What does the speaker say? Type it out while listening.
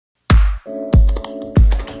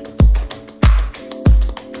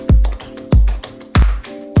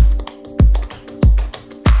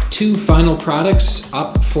two final products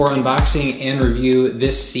up for unboxing and review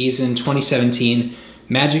this season, 2017.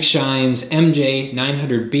 Magicshine's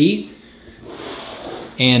MJ-900B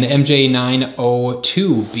and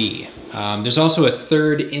MJ-900B. There's also a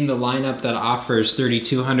third in the lineup that offers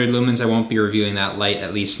 3200 lumens. I won't be reviewing that light,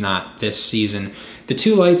 at least not this season. The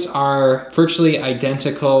two lights are virtually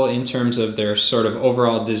identical in terms of their sort of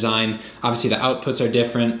overall design. Obviously the outputs are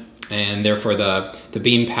different, and therefore the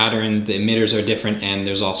beam pattern, the emitters are different, and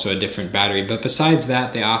there's also a different battery. But besides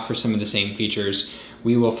that, they offer some of the same features.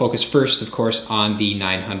 We will focus first, of course, on the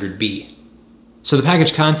 900B. So the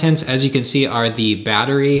package contents, as you can see, are the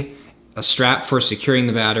battery, a strap for securing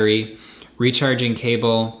the battery, recharging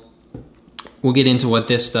cable. We'll get into what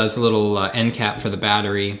this does, a little end cap for the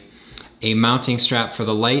battery, a mounting strap for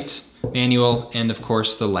the light, manual, and of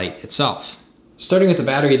course the light itself. Starting with the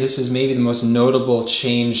battery, this is maybe the most notable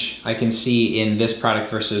change I can see in this product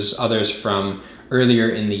versus others from earlier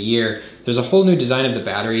in the year. There's a whole new design of the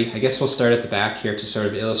battery. I guess we'll start at the back here to sort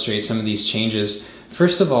of illustrate some of these changes.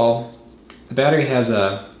 First of all, the battery has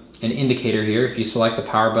an indicator here. If you select the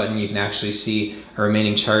power button, you can actually see a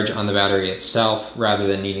remaining charge on the battery itself rather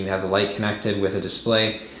than needing to have the light connected with a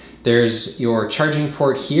display. There's your charging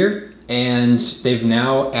port here, and they've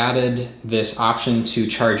now added this option to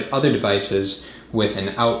charge other devices with an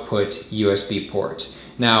output USB port.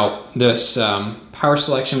 Now, this power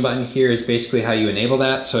selection button here is basically how you enable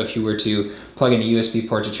that. So if you were to plug in a USB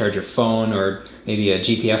port to charge your phone or maybe a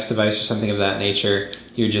GPS device or something of that nature,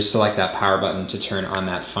 you would just select that power button to turn on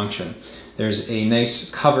that function. There's a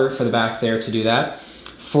nice cover for the back there to do that.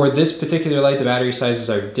 For this particular light, the battery sizes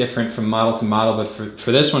are different from model to model, but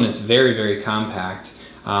for this one, it's very, very compact.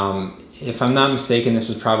 If I'm not mistaken, this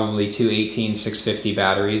is probably two 18650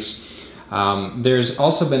 batteries. There's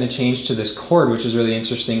also been a change to this cord, which is really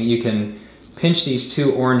interesting. You can pinch these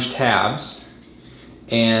two orange tabs,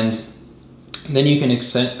 and then you can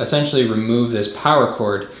essentially remove this power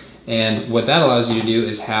cord. And what that allows you to do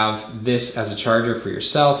is have this as a charger for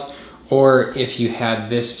yourself, or if you had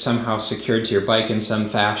this somehow secured to your bike in some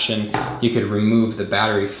fashion, you could remove the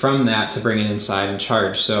battery from that to bring it inside and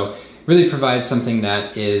charge. So it really provides something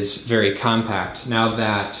that is very compact. Now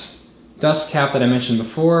that dust cap that I mentioned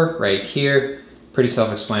before, right here, pretty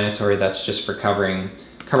self-explanatory. That's just for covering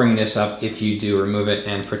this up if you do remove it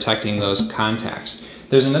and protecting those contacts.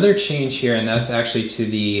 There's another change here, and that's actually to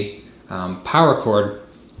the power cord.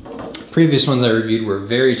 Previous ones I reviewed were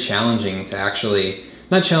very challenging to actually,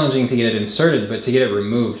 not challenging to get it inserted, but to get it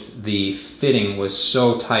removed. The fitting was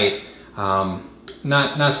so tight,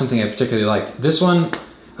 not something I particularly liked. This one,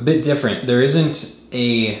 a bit different. There isn't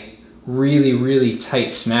a really, really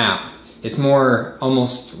tight snap. It's more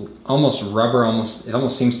almost rubber, it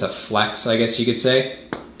almost seems to flex, I guess you could say.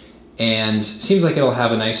 And seems like it'll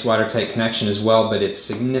have a nice watertight connection as well, but it's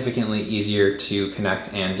significantly easier to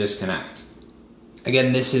connect and disconnect.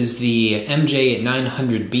 Again, this is the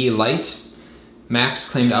MJ-900B light. Max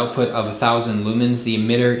claimed output of 1000 lumens. The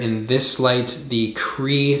emitter in this light, the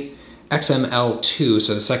Cree XML2,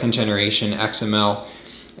 so the second generation XML,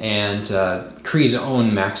 and Cree's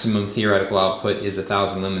own maximum theoretical output is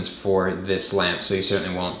 1000 lumens for this lamp, so you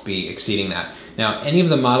certainly won't be exceeding that. Now, any of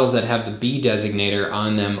the models that have the B designator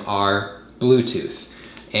on them are Bluetooth,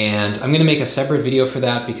 and I'm going to make a separate video for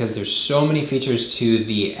that because there's so many features to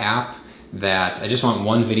the app that I just want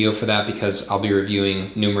one video for that because I'll be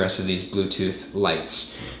reviewing numerous of these Bluetooth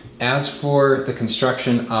lights. As for the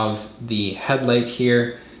construction of the headlight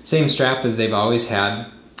here, same strap as they've always had.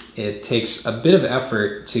 It takes a bit of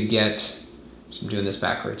effort to get, so I'm doing this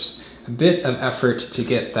backwards, a bit of effort to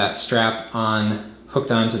get that strap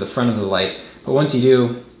hooked onto the front of the light, but once you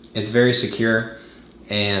do, it's very secure,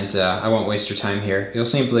 and I won't waste your time here. You'll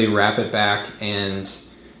simply wrap it back and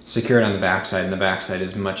secure it on the backside, and the backside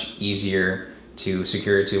is much easier to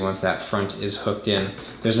secure it to once that front is hooked in.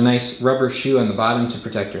 There's a nice rubber shoe on the bottom to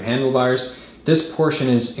protect your handlebars. This portion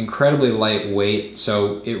is incredibly lightweight,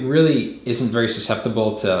 so it really isn't very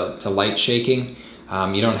susceptible to light shaking.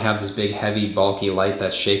 You don't have this big, heavy, bulky light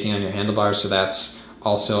that's shaking on your handlebars, so that's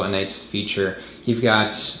also a nice feature. You've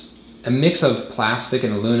got a mix of plastic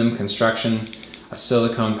and aluminum construction, a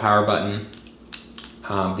silicone power button,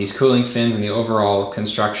 these cooling fins, and the overall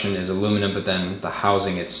construction is aluminum, but then the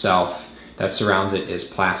housing itself that surrounds it is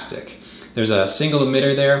plastic. There's a single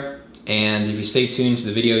emitter there, and if you stay tuned to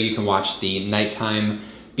the video, you can watch the nighttime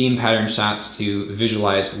beam pattern shots to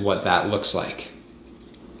visualize what that looks like.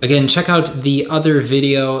 Again, check out the other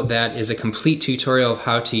video that is a complete tutorial of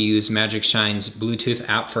how to use Magicshine's Bluetooth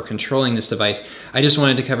app for controlling this device. I just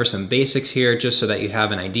wanted to cover some basics here just so that you have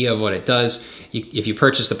an idea of what it does. If you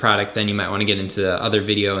purchase the product, then you might want to get into the other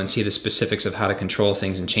video and see the specifics of how to control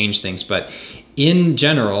things and change things. But in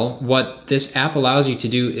general, what this app allows you to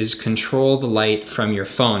do is control the light from your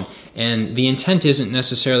phone. And the intent isn't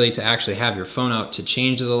necessarily to actually have your phone out to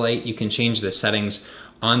change the light. You can change the settings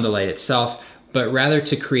on the light itself, but rather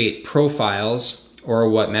to create profiles, or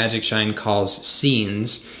what Magicshine calls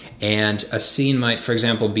scenes. And a scene might, for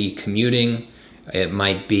example, be commuting. It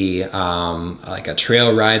might be like a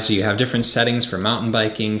trail ride, so you have different settings for mountain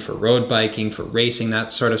biking, for road biking, for racing,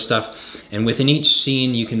 that sort of stuff. And within each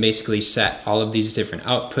scene, you can basically set all of these different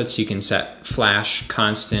outputs. You can set flash,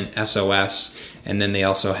 constant, SOS, and then they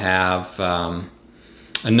also have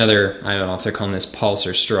another, I don't know if they're calling this pulse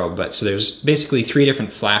or strobe, but so there's basically 3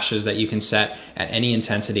 different flashes that you can set at any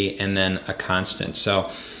intensity and then a constant.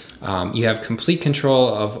 So you have complete control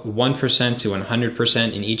of 1% to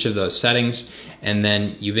 100% in each of those settings, and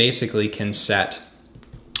then you basically can set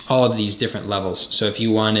all of these different levels. So if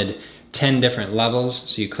you wanted 10 different levels,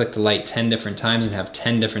 so you click the light 10 different times and have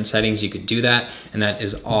 10 different settings, you could do that, and that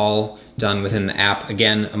is all done within the app.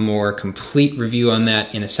 Again, a more complete review on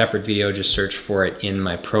that in a separate video, just search for it in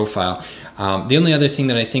my profile. The only other thing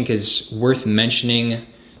that I think is worth mentioning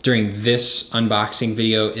during this unboxing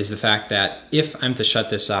video is the fact that if I'm to shut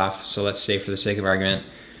this off, so let's say for the sake of argument,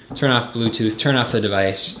 turn off Bluetooth, turn off the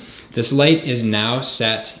device, this light is now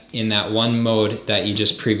set in that one mode that you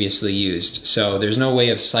just previously used. So there's no way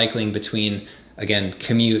of cycling between, again,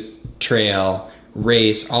 commute, trail,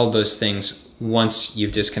 race, all of those things. Once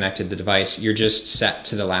you've disconnected the device, you're just set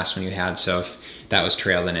to the last one you had. So if that was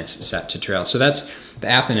trail, then it's set to trail. So that's the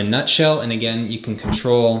app in a nutshell. And again, you can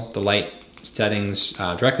control the light settings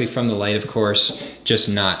directly from the light, of course, just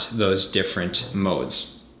not those different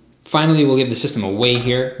modes. Finally, we'll give the system away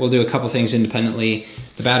here. We'll do a couple things independently.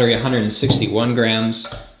 The battery, 161 grams,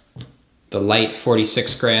 the light,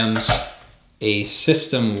 46 grams, a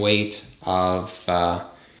system weight of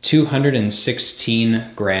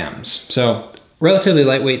 216 grams. So relatively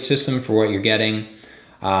lightweight system for what you're getting.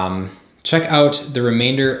 Check out the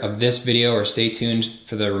remainder of this video, or stay tuned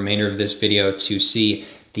for the remainder of this video to see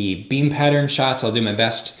the beam pattern shots. I'll do my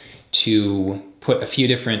best to put a few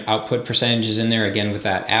different output percentages in there, again with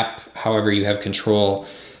that app. However, you have control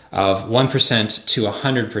of 1% to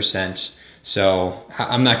 100%. So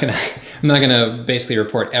I'm not gonna basically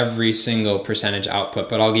report every single percentage output,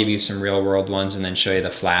 but I'll give you some real world ones and then show you the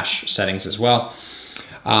flash settings as well.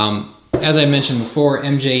 As I mentioned before,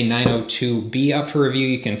 MJ-900B up for review.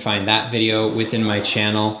 You can find that video within my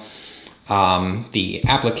channel. The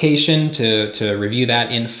application to review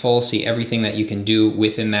that in full, see everything that you can do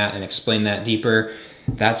within that and explain that deeper,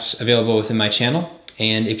 that's available within my channel.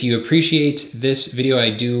 And if you appreciate this video, I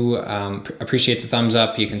do appreciate the thumbs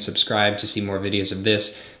up. You can subscribe to see more videos of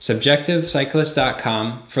this.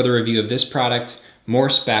 Subjectivecyclist.com for the review of this product, more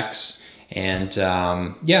specs, and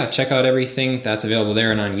yeah, check out everything that's available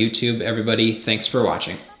there and on YouTube. Everybody, thanks for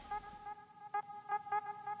watching.